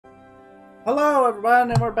Hello everyone,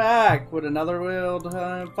 and we're back with another real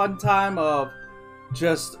fun time of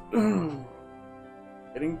just getting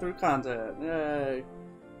through content. Yay.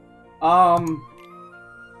 To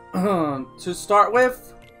start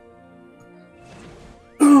with,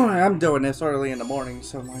 I'm doing this early in the morning,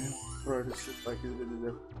 so my throat is just like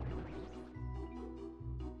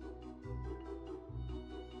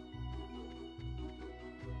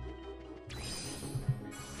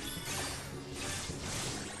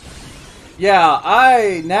yeah,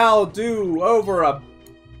 I now do over a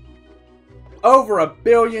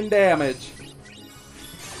billion damage.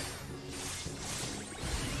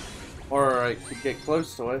 Or I could get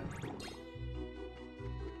close to it.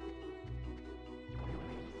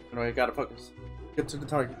 Anyway, gotta focus. Get to the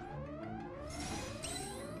target.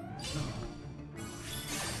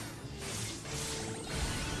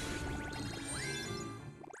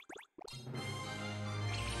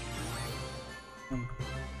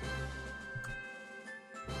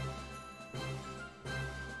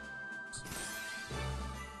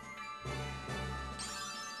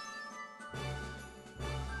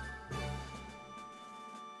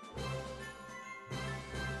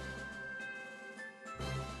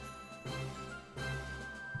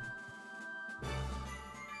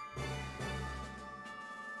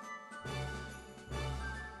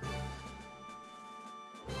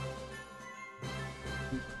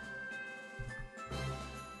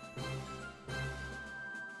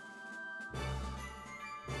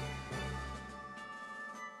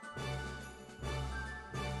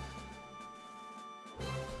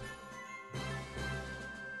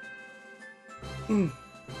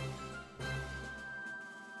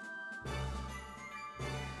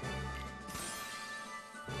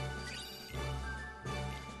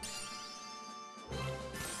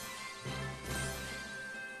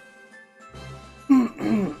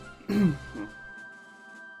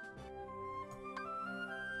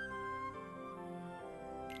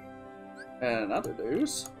 And other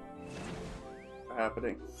news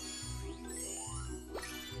happening.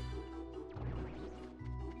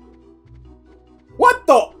 What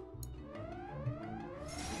the?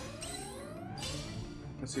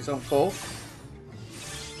 I see something cool.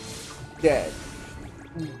 Dead.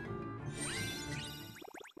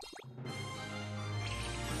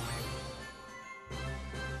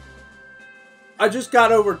 I just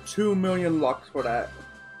got over 2 million lux for that.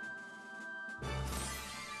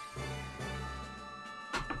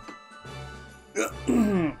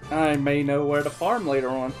 I may know where to farm later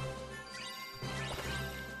on.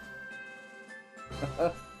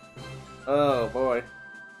 Oh boy.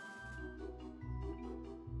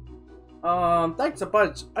 Thanks a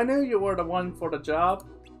bunch. I knew you were the one for the job.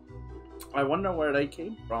 I wonder where they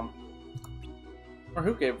came from. Or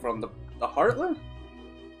who came from? The Heartland?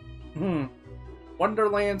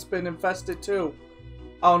 Wonderland's been infested too.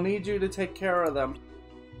 I'll need you to take care of them.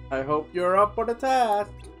 I hope you're up for the task.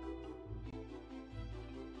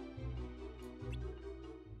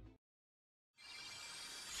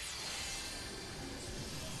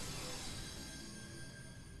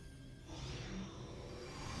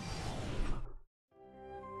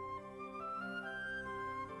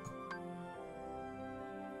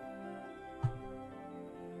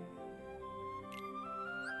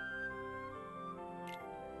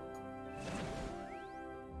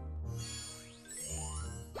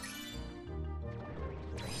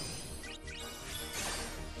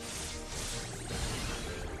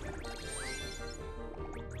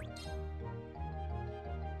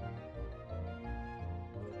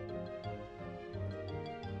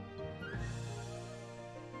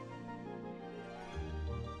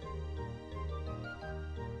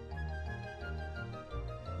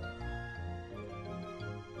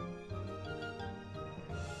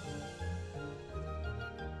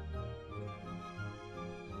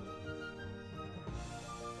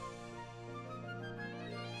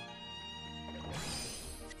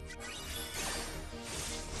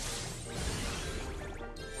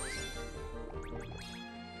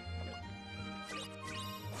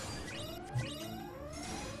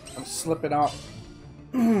 I'm slipping out.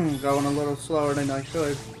 Going a little slower than I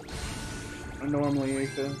should. I normally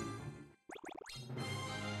do.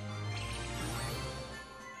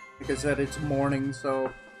 Like I said, it's morning,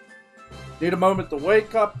 so need a moment to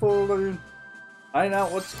wake up fully,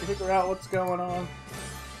 figure out what's going on.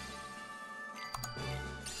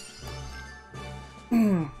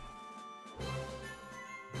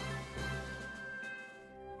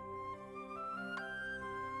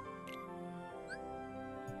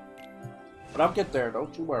 But I'll get there,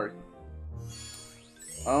 don't you worry.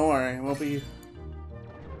 Don't worry, we'll be...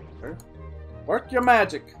 Work your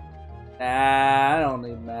magic. Nah, I don't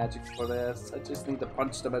need magic for this. I just need to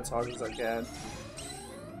punch them as hard as I can.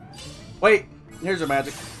 Wait, here's your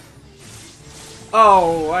magic.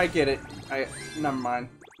 Oh, I get it. Never mind.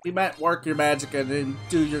 You meant work your magic and then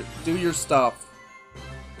do your stuff.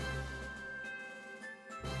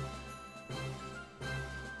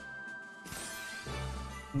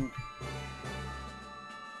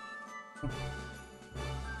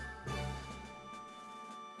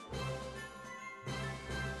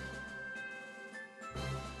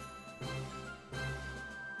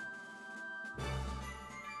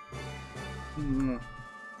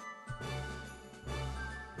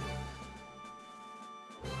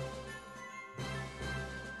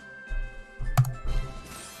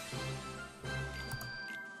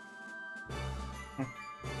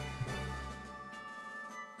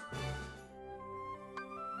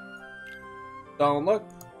 Don't look.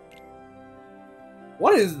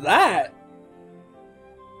 What is that?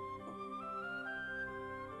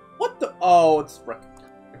 What the? Oh, it's brick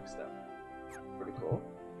stuff. Pretty cool.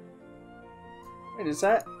 Wait, is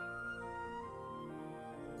that?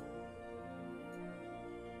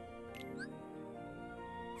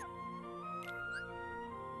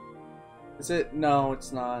 Is it? No,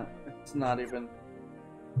 it's not. It's not even.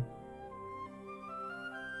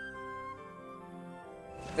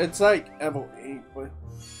 It's like Evo 8, but...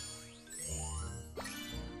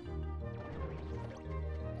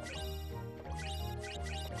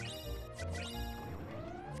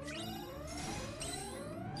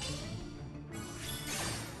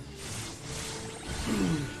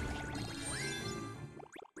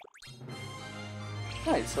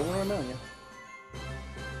 Nice, over 1 million.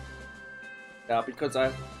 Yeah, because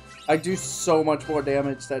I do so much more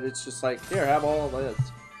damage that it's just like, here, have all of this.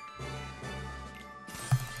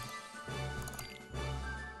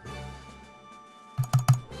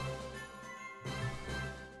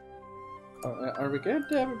 Are we good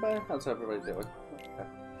to everybody? How's everybody doing? Okay.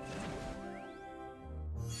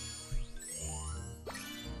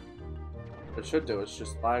 What I should do is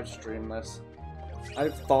just live stream this.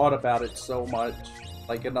 I've thought about it so much.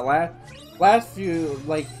 Like in the last few,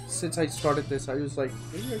 like since I started this, I was like,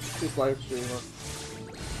 maybe I should just live stream it.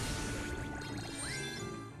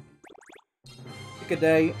 Pick a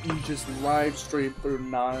day and just live stream through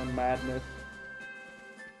non-madness.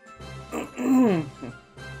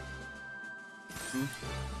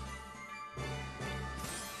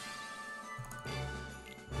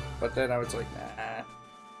 But then I was like,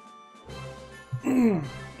 nah.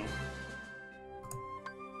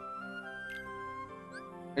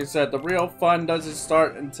 He said the real fun doesn't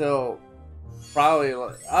start until probably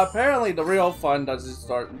like, apparently the real fun doesn't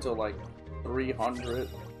start until like 300.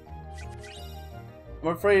 I'm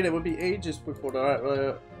afraid it would be ages before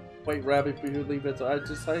the white rabbit would leave it, so I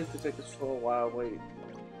decided to take a slow while wait.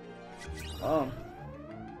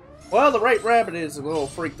 Well, the right rabbit is a little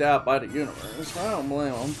freaked out by the universe. I don't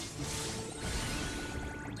blame him.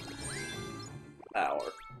 Power.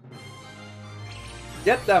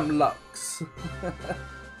 Get them Lux.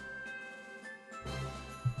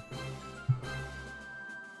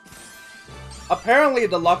 Apparently,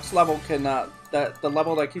 the Lux level cannot. The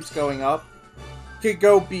level that keeps going up could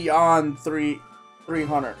go beyond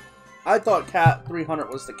 300. I thought 300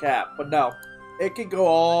 was the cap, but no, it could go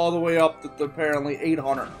all the way up to apparently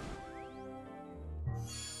 800.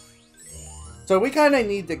 So we kind of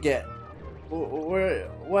need to get.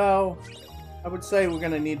 Well, I would say we're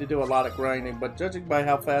gonna need to do a lot of grinding, but judging by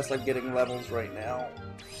how fast I'm getting levels right now,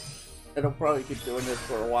 it'll probably keep doing this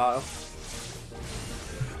for a while.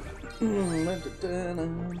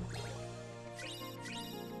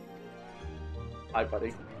 Hi,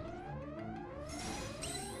 buddy.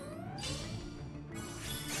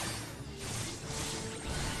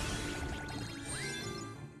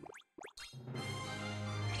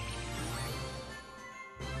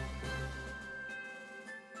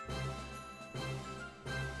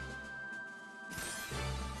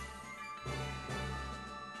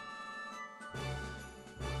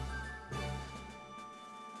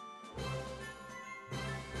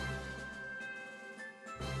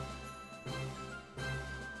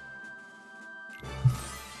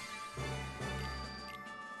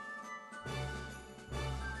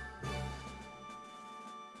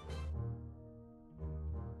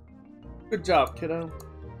 Good job, kiddo.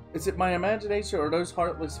 Is it my imagination or those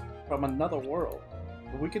heartless from another world?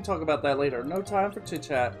 We can talk about that later. No time for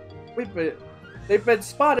chit-chat. They've been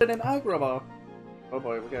spotted in Agrabah. Oh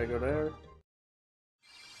boy, we gotta go there.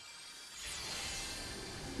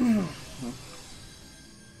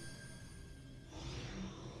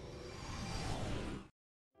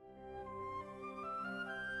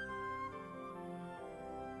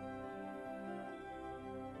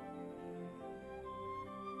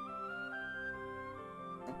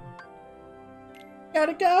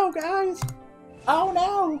 Gotta go, guys! Oh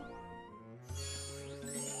no!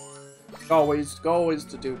 Always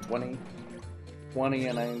to do 20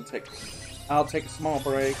 and then I'll take a small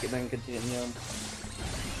break and then continue.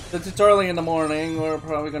 Since it's early in the morning, we're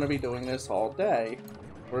probably gonna be doing this all day.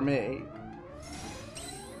 For me.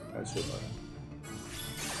 I should learn.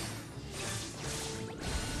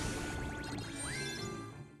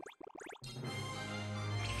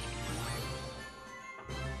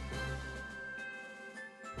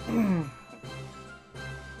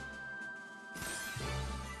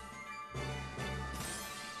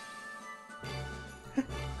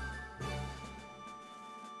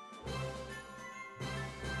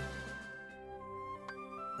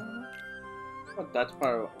 That's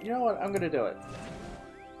part of it. You know what? I'm gonna do it.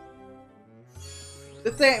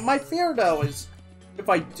 The thing, my fear though is, if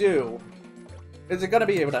I do, is it gonna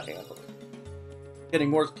be able to handle it?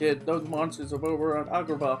 Getting worse, kid. Those monsters are over on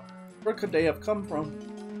Agrabah. Where could they have come from?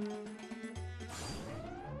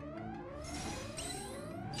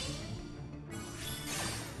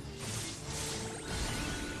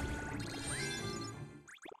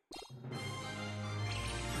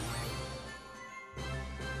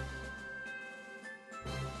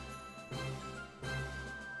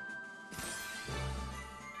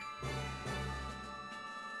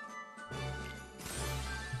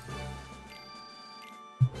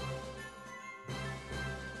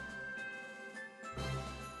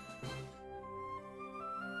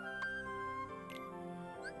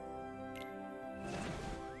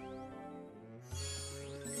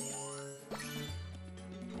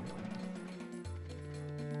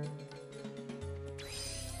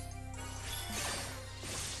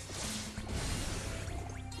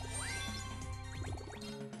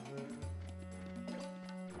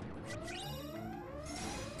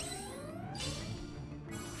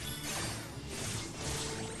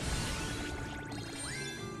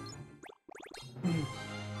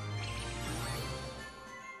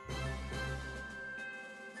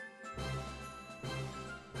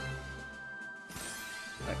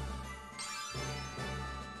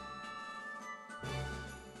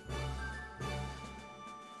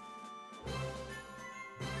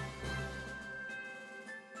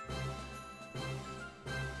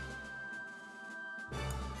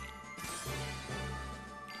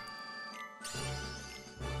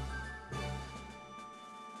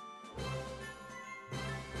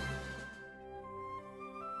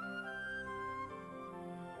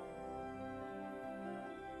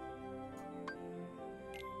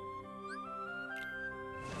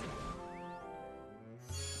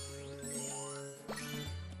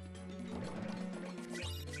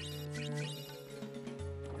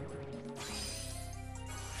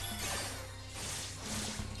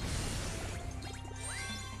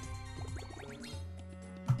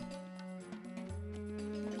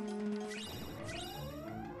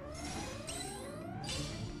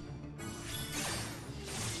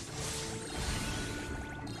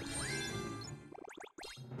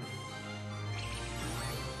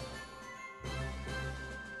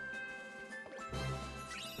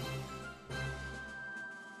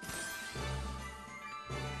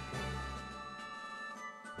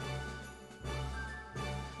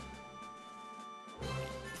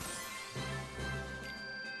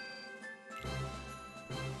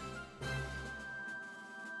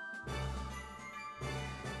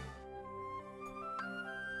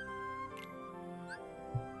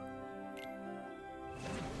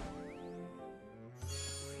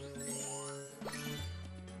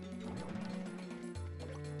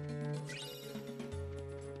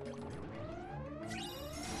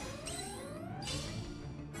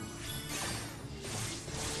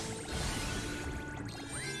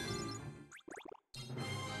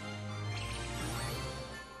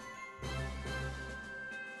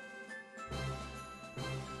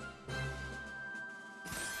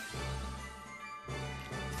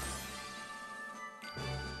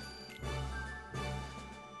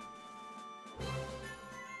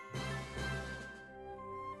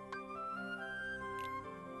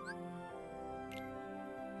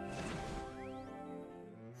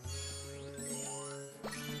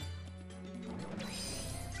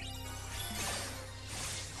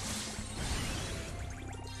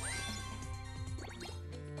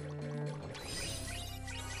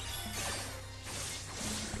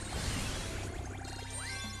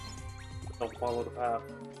 Don't follow the path.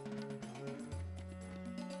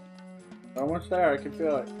 Almost there, I can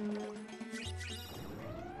feel it.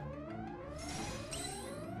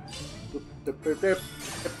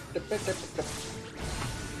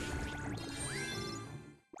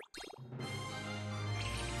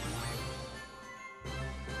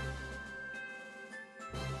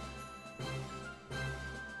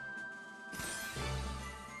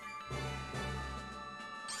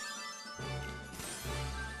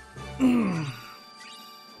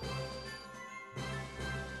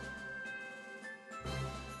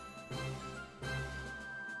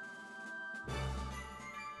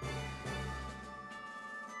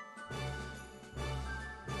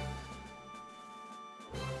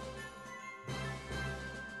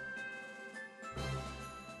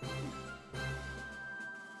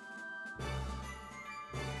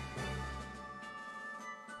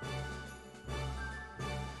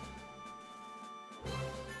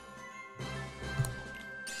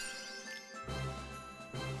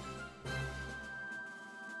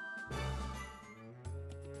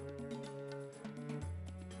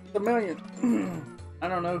 A million. I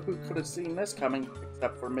don't know who could have seen this coming,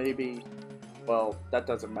 except for maybe... Well, that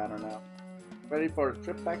doesn't matter now. Ready for a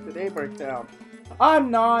trip back to Daybreak Town?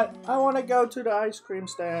 I'm not! I want to go to the ice cream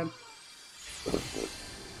stand.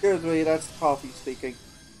 Excuse me, that's coffee speaking.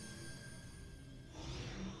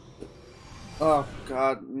 Oh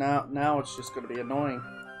god, now it's just gonna be annoying.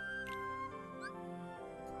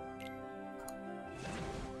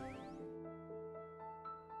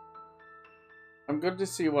 I'm good to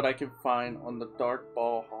see what I can find on the Dark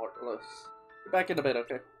Ball Heartless. Be back in a bit,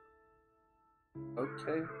 okay?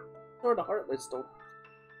 Okay. Sure, the Heartless don't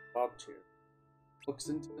volunteer. Looks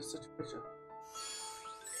into the situation.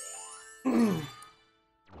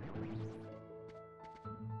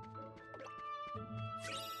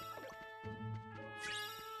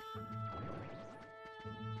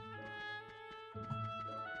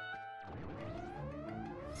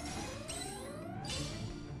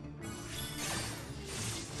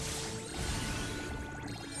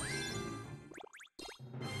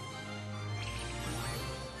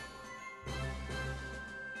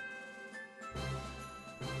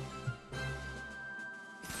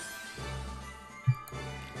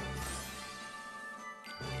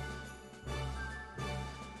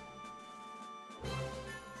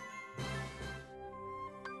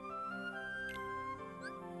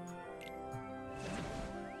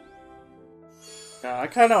 Yeah,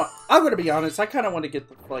 I'm gonna be honest, I kinda want to get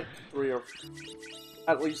the, like,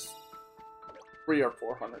 at least 300 or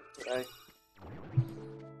 400 today.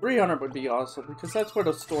 300 would be awesome, because that's where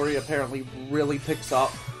the story apparently really picks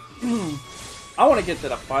up. I want to get to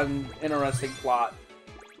the fun, interesting plot.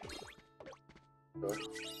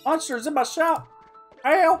 Monsters in my shop!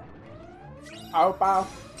 Help! Oh, bow.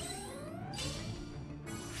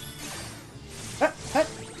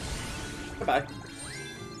 Goodbye.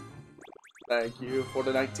 Thank you for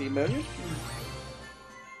the 19 million.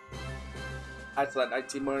 That's not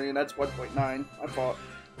 19 million, that's 1.9. I thought.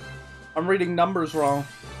 I'm reading numbers wrong.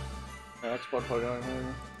 Yeah, that's 1.9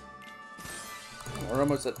 million. We're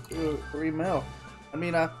almost at 3 mil. I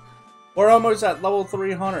mean, we're almost at level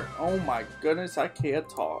 300. Oh my goodness, I can't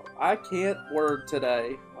talk. I can't word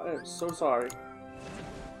today. I am so sorry.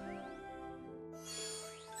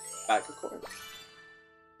 Back of course.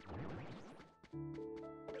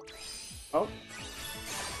 Oh.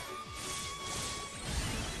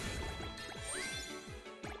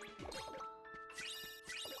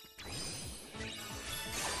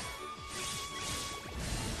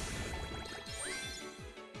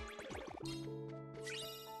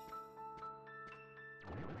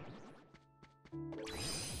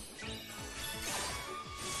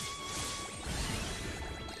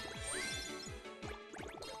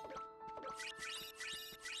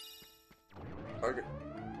 Target.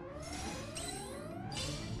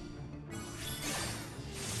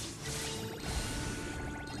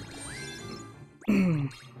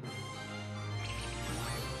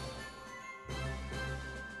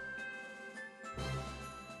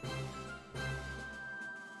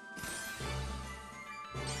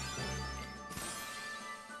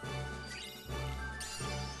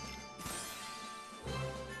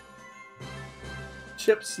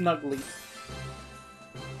 Chip Snuggly.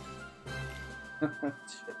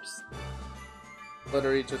 Chips.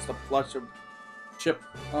 Literally just a plush of Chip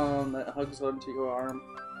that hugs onto your arm.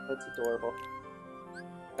 That's adorable.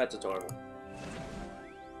 That's adorable.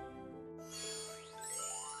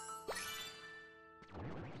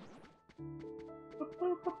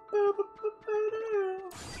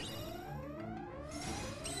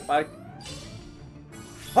 Bye.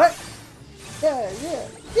 What? Yeah, yeah,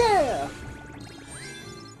 yeah!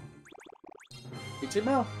 18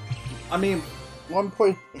 mil. I mean, 1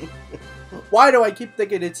 Why do I keep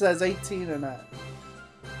thinking it says 18 in that?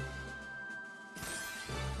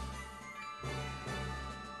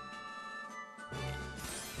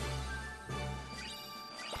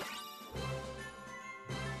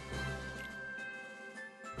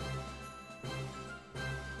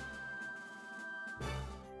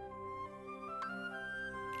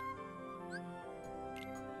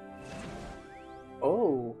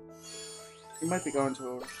 Oh. You might be going to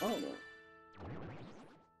a... Oh, no.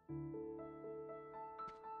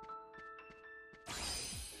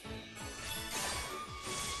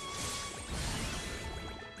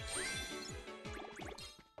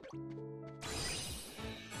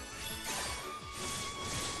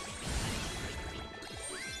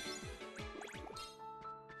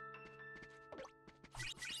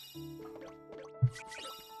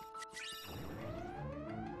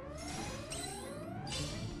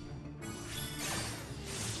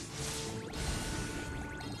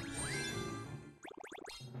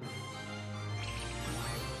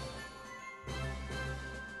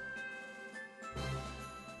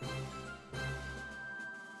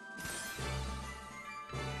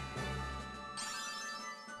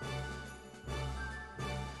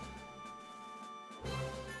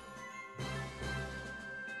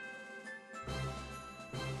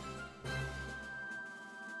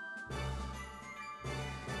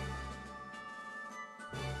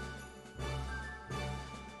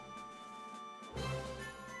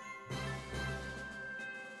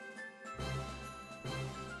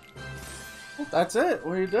 That's it.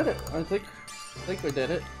 We did it. I think we did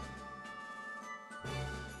it.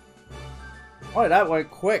 Oh, that went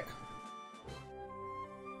quick.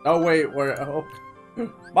 Oh wait, we're oh,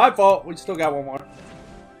 my fault. We still got one more.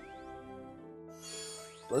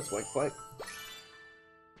 This went quick.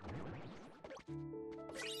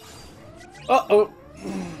 Uh-oh.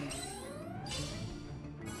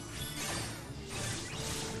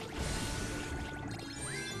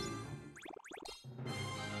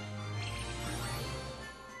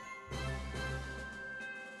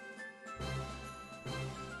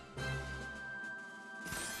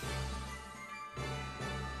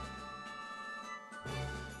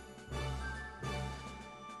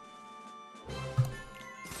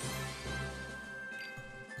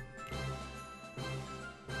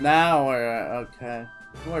 Now we're okay.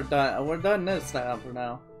 We're done. We're done this now for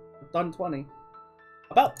now. We've done 20.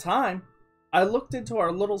 About time. I looked into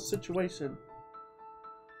our little situation.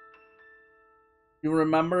 You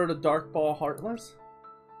remember the Dark Ball Heartless?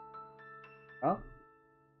 Huh?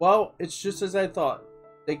 Well, it's just as I thought.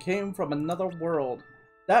 They came from another world.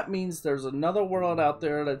 That means there's another world out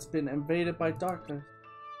there that's been invaded by darkness.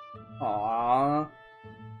 Aww.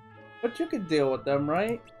 But you can deal with them,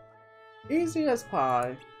 right? Easy as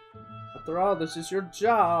pie. After all, this is your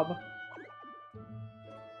job.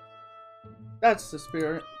 That's the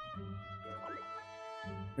spirit.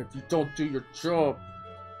 If you don't do your job,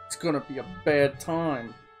 it's gonna be a bad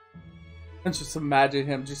time. And just imagine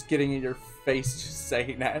him just getting in your face just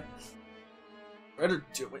saying that. Better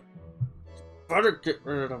do it. Better get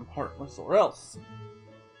rid of them, Heartless, or else.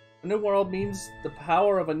 A new world means the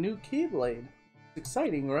power of a new Keyblade. It's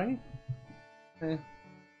exciting, right?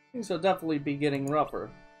 Things will definitely be getting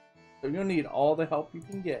rougher. So you'll need all the help you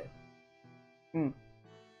can get.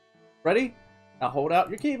 Ready? Now hold out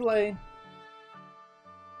your Keyblade.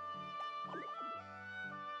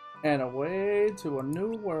 And away to a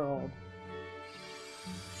new world.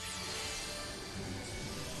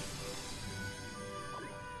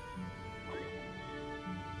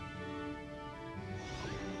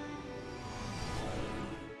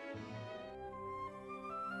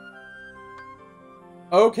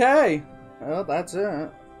 Okay. Well, that's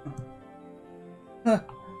it.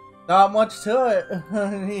 Not much to it.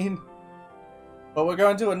 I mean, but we're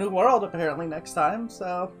going to a new world apparently next time,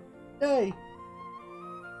 so yay.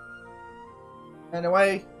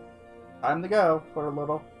 Anyway, time to go for a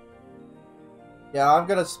little. Yeah, I'm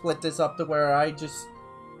gonna split this up to where I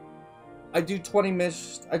do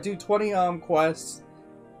 20 quests,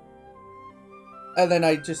 and then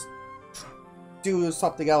I just do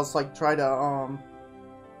something else, like try to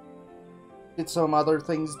get some other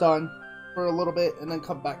things done for a little bit, and then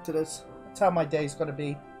come back to this. That's how my day's gonna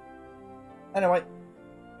be. Anyway,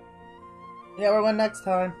 yeah, we're going next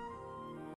time.